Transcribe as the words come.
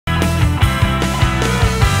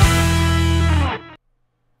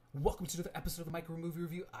Welcome to another episode of the Micro Movie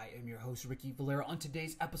Review. I am your host, Ricky Valera. On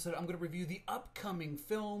today's episode, I'm going to review the upcoming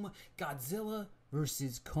film, Godzilla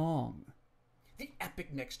vs. Kong. The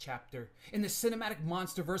epic next chapter in the cinematic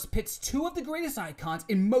Monsterverse pits two of the greatest icons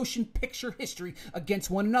in motion picture history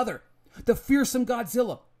against one another. The fearsome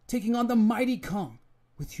Godzilla taking on the mighty Kong,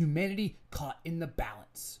 with humanity caught in the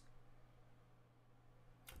balance.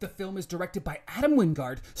 The film is directed by Adam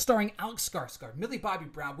Wingard, starring Skarsgard, Millie, Bobbie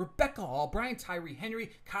Brown, Rebecca Hall, Brian Tyree, Henry,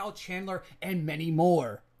 Kyle Chandler, and many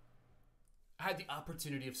more. I had the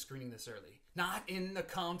opportunity of screening this early. Not in the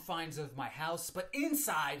confines of my house, but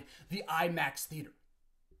inside the IMAX theater.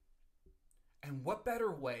 And what better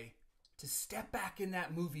way to step back in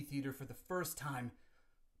that movie theater for the first time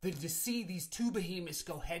than to see these two behemoths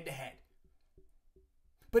go head to head.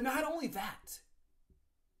 But not only that,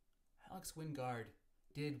 Alex Wingard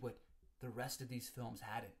did what the rest of these films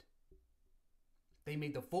hadn't. They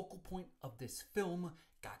made the focal point of this film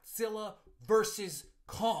Godzilla versus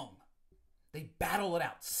Kong. They battle it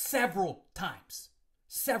out several times.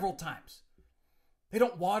 They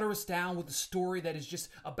don't water us down with a story that is just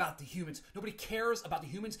about the humans. Nobody cares about the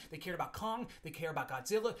humans. They care about Kong. They care about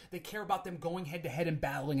Godzilla. They care about them going head to head and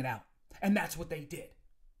battling it out. And that's what they did.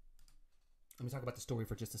 Let me talk about the story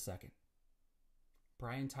for just a second.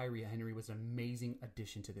 Brian Tyree Henry was an amazing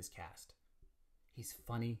addition to this cast. He's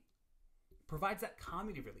funny, provides that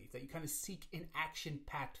comedy relief that you kind of seek in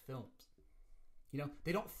action-packed films. You know,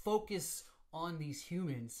 they don't focus on these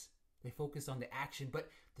humans, they focus on the action, but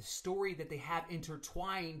the story that they have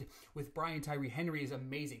intertwined with Brian Tyree Henry is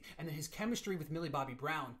amazing. And then his chemistry with Millie Bobbie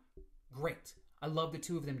Brown, great. I love the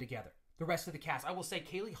two of them together. The rest of the cast, I will say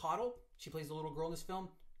Kaylee Hoddle, she plays the little girl in this film,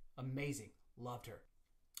 amazing, loved her.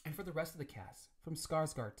 And for the rest of the cast, from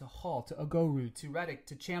Skarsgard to Hall to Oguri to Reddick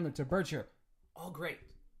to Chandler to Bichir, all great.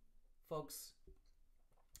 Folks,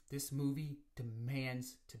 this movie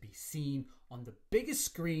demands to be seen on the biggest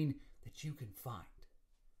screen that you can find.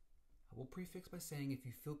 I will prefix by saying if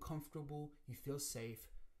you feel comfortable, you feel safe,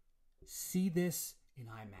 see this in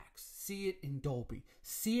IMAX. See it in Dolby.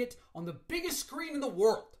 See it on the biggest screen in the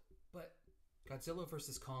world. But Godzilla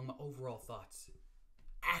vs. Kong, my overall thoughts.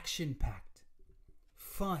 Action-packed.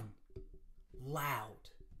 Fun, loud,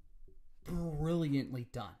 brilliantly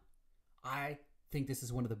done. I think this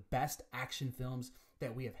is one of the best action films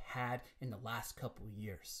that we have had in the last couple of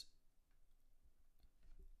years.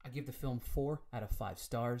 I give the film 4 out of 5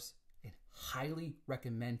 stars and highly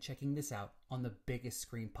recommend checking this out on the biggest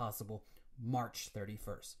screen possible, March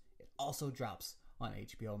 31st. It also drops on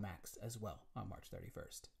HBO Max as well on March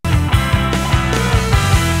 31st.